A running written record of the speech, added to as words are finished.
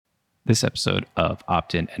This episode of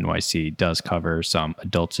Opt-in NYC does cover some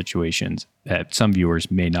adult situations that some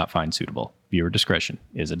viewers may not find suitable. Viewer discretion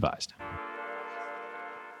is advised.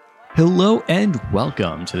 Hello and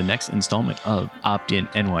welcome to the next installment of Opt-in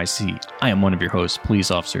NYC. I am one of your hosts,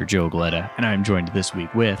 Police Officer Joe Galetta, and I am joined this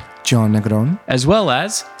week with John Negron, as well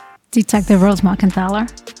as Detective Rosemarie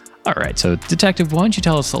Muckenthaler. All right, so Detective, why don't you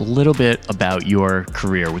tell us a little bit about your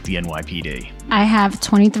career with the NYPD? I have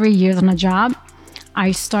 23 years on the job.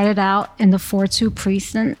 I started out in the 4-2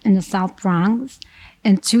 precinct in the South Bronx.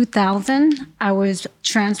 In 2000, I was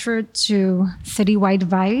transferred to Citywide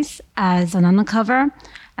Vice as an undercover.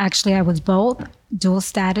 Actually, I was both, dual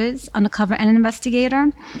status, undercover and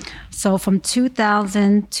investigator. So from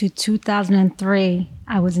 2000 to 2003,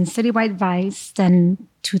 I was in Citywide Vice. Then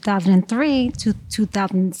 2003 to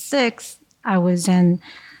 2006, I was in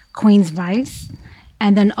Queens Vice.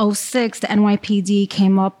 And then 2006, the NYPD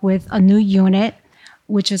came up with a new unit,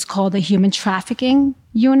 which is called the Human Trafficking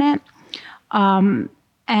Unit. And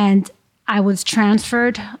I was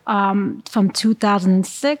transferred from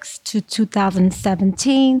 2006 to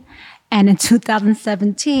 2017. And in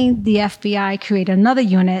 2017, the FBI created another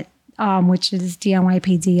unit, which is the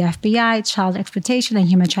NYPD-FBI, Child Exploitation and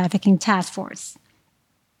Human Trafficking Task Force.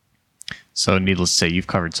 So needless to say, you've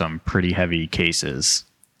covered some pretty heavy cases.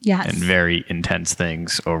 Yes. And very intense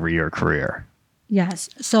things over your career. Yes.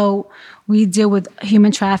 So we deal with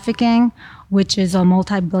human trafficking, which is a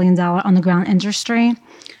multi-billion-dollar underground industry.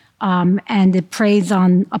 And it preys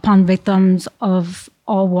upon victims of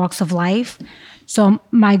all walks of life. So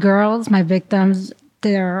my victims,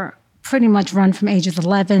 they're pretty much run from ages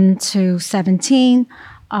 11 to 17.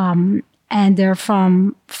 And they're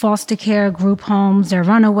from foster care, group homes, they're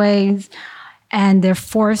runaways, and they're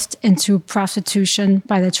forced into prostitution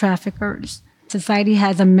by the traffickers. Society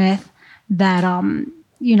has a myth that,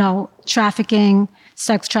 trafficking,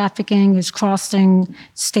 sex trafficking is crossing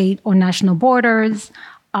state or national borders.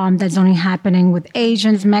 That's only happening with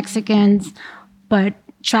Asians, Mexicans, but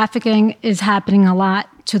trafficking is happening a lot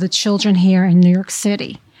to the children here in New York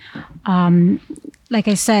City. Like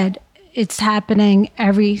I said, it's happening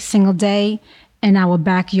every single day in our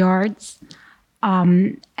backyards.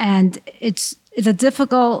 And it's a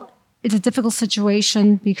difficult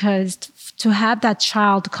situation because to have that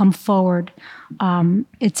child come forward,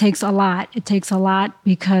 it takes a lot. It takes a lot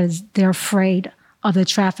because they're afraid of the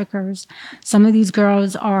traffickers. Some of these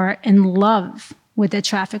girls are in love with the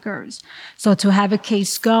traffickers. So to have a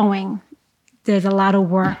case going, there's a lot of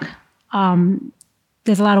work.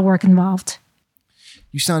 There's a lot of work involved.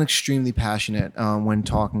 You sound extremely passionate when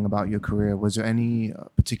talking about your career. Was there any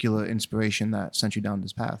particular inspiration that sent you down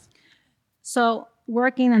this path? So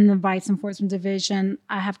working in the Vice Enforcement Division,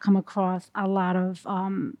 I have come across a lot of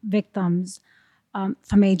victims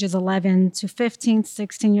from ages 11 to 15,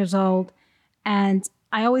 16 years old. And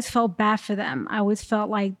I always felt bad for them. I always felt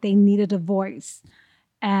like they needed a voice.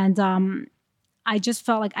 And I just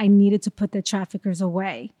felt like I needed to put the traffickers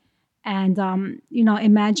away. And,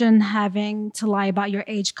 imagine having to lie about your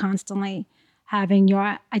age constantly, having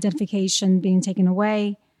your identification being taken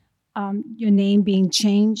away, your name being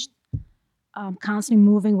changed, constantly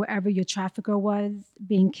moving wherever your trafficker was,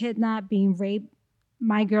 being kidnapped, being raped.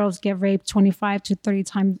 My girls get raped 25 to 30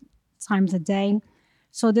 times a day.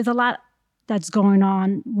 So there's a lot that's going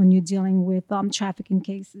on when you're dealing with trafficking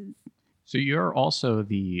cases. So you're also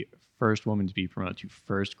the first woman to be promoted to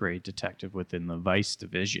first grade detective within the Vice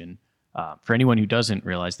Division. For anyone who doesn't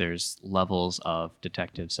realize, there's levels of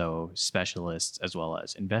detectives, so specialists as well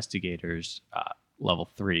as investigators, level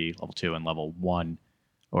 3, level 2, and level 1,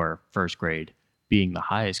 or first grade being the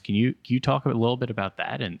highest. Can you talk a little bit about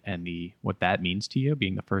that and what that means to you,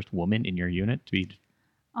 being the first woman in your unit to be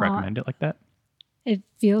recommended like that? It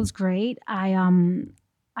feels great. I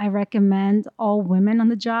recommend all women on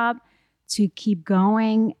the job to keep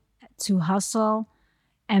going, to hustle,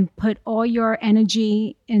 and put all your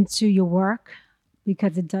energy into your work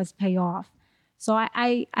because it does pay off. So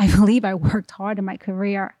I believe I worked hard in my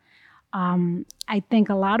career. I think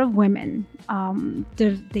a lot of women,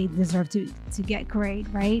 they deserve to get great,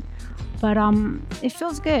 right? But it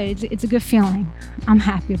feels good. It's a good feeling. I'm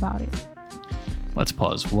happy about it. Let's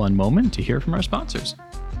pause one moment to hear from our sponsors.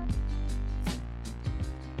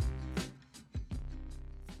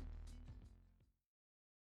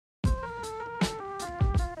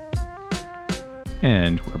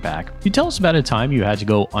 And we're back. Can you tell us about a time you had to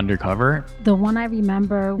go undercover? The one I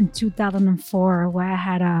remember in 2004 where I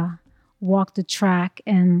had to walk the track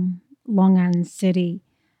in Long Island City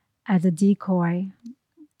as a decoy.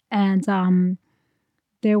 And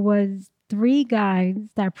there was 3 guys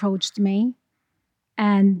that approached me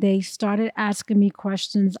And they started asking me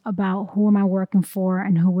questions about who am I working for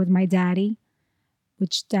and who was my daddy,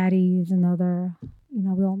 which daddy is another,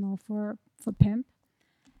 we all know for pimp.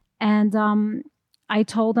 And I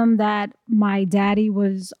told them that my daddy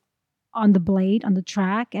was on the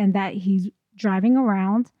track, and that he's driving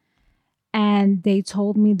around. And they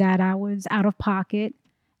told me that I was out of pocket,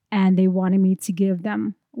 and they wanted me to give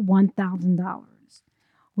them $1,000.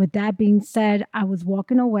 With that being said, I was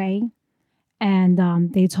walking away,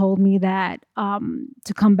 and they told me that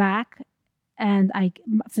to come back. And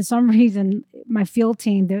for some reason, my field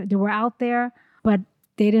team, they were out there, but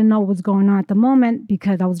they didn't know what was going on at the moment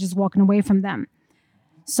because I was just walking away from them.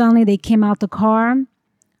 Suddenly, they came out the car,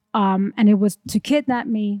 and it was to kidnap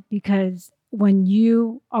me, because when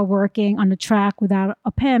you are working on the track without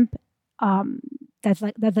a pimp, that's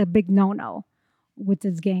a big no-no with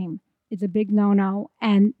this game. It's a big no-no.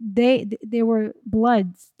 And they were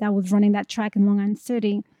Bloods that was running that track in Long Island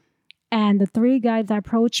City. And the three guys that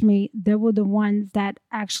approached me, they were the ones that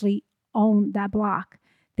actually owned that block.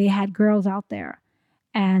 They had girls out there,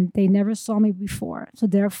 and they never saw me before. So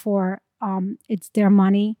therefore, it's their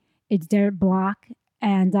money, it's their block,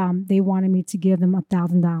 and they wanted me to give them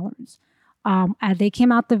 $1,000. As they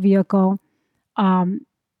came out the vehicle,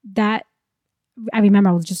 that I remember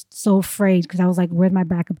I was just so afraid, because I was like, "Where's my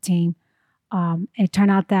backup team?" It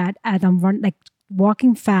turned out that as I'm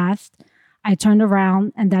walking fast, I turned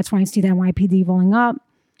around, and that's when I see the NYPD rolling up.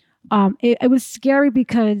 It was scary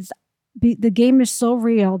because the game is so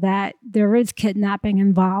real that there is kidnapping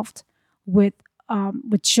involved with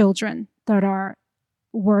children that are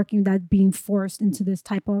working, that being forced into this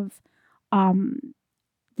type of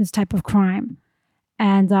crime.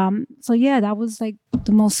 And so yeah, that was like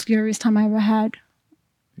the most scariest time I ever had.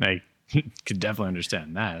 I could definitely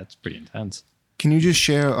understand that. That's pretty intense. Can you just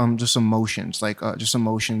share just emotions, just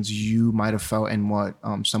emotions you might have felt, and what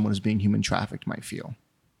someone who's being human trafficked might feel?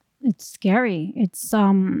 It's scary. It's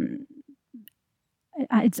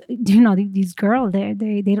these girls,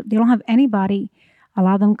 they don't have anybody. A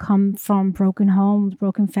lot of them come from broken homes,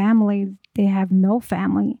 broken families. They have no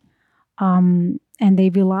family, and they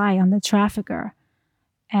rely on the trafficker.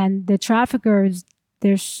 And the traffickers,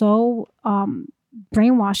 they're so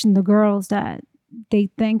brainwashing the girls that the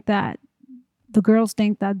girls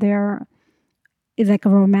think that there is like a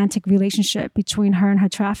romantic relationship between her and her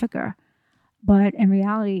trafficker. But in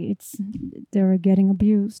reality, they're getting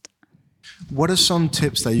abused. What are some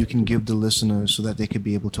tips that you can give the listeners so that they could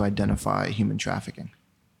be able to identify human trafficking?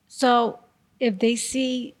 So if they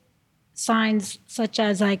see signs such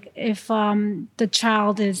as if the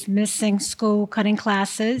child is missing school, cutting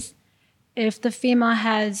classes, if the female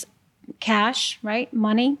has cash, right,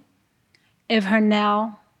 money, if her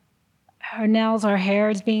nails or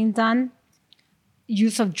hair is being done,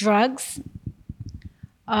 use of drugs,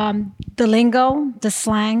 the lingo, the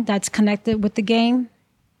slang that's connected with the game,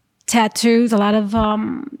 tattoos. A lot of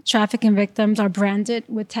trafficking victims are branded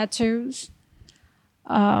with tattoos.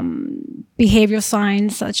 Behavioral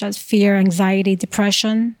signs such as fear, anxiety,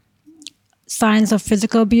 depression. Signs of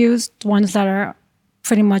physical abuse, ones that are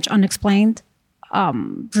pretty much unexplained.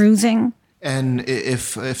 Bruising. And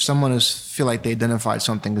if someone feel like they identified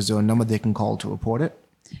something, is there a number they can call to report it?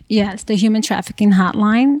 Yes, the human trafficking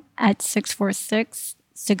hotline at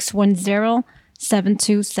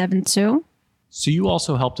 646-610-7272. So you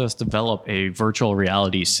also helped us develop a virtual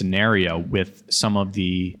reality scenario with some of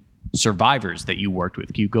the survivors that you worked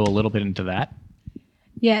with. Can you go a little bit into that?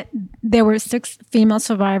 Yeah, there were 6 female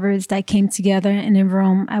survivors that came together in a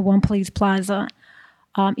room at one police plaza.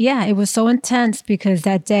 It was so intense because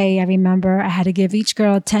that day, I remember I had to give each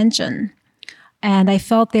girl attention. And I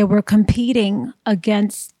felt they were competing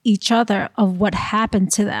against each other of what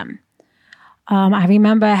happened to them. I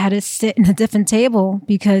remember I had to sit in a different table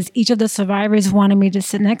because each of the survivors wanted me to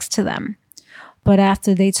sit next to them. But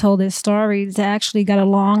after they told their stories, they actually got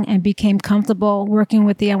along and became comfortable working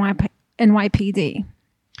with the NYPD.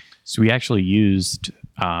 So we actually used,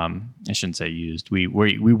 I shouldn't say used, we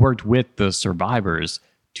worked with the survivors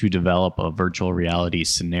to develop a virtual reality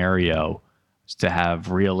scenario to have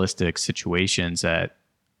realistic situations that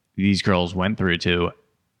these girls went through to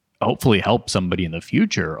hopefully help somebody in the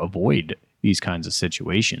future avoid these kinds of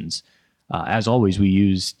situations. As always, we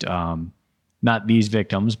used not these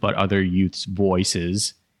victims, but other youth's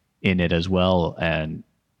voices in it as well, and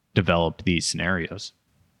developed these scenarios.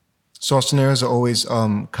 So our scenarios are always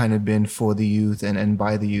kind of been for the youth and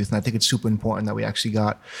by the youth. And I think it's super important that we actually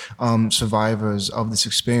got survivors of this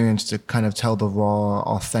experience to kind of tell the raw,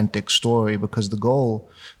 authentic story, because the goal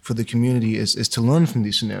for the community is to learn from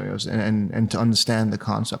these scenarios and to understand the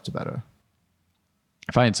concept better.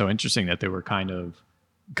 I find it so interesting that they were kind of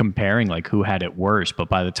comparing like who had it worse, but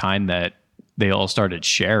by the time that they all started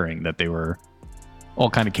sharing, that they were all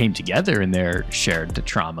kind of came together in their shared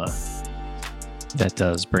trauma. That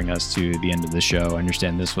does bring us to the end of the show. I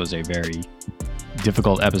understand this was a very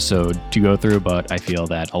difficult episode to go through, but I feel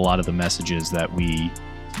that a lot of the messages that we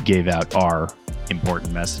gave out are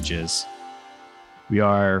important messages. We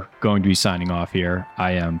are going to be signing off here.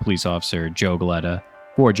 I am Police Officer Joe Galetta,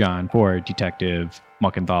 for John, for Detective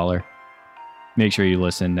Muckenthaler. Make sure you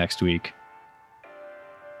listen next week.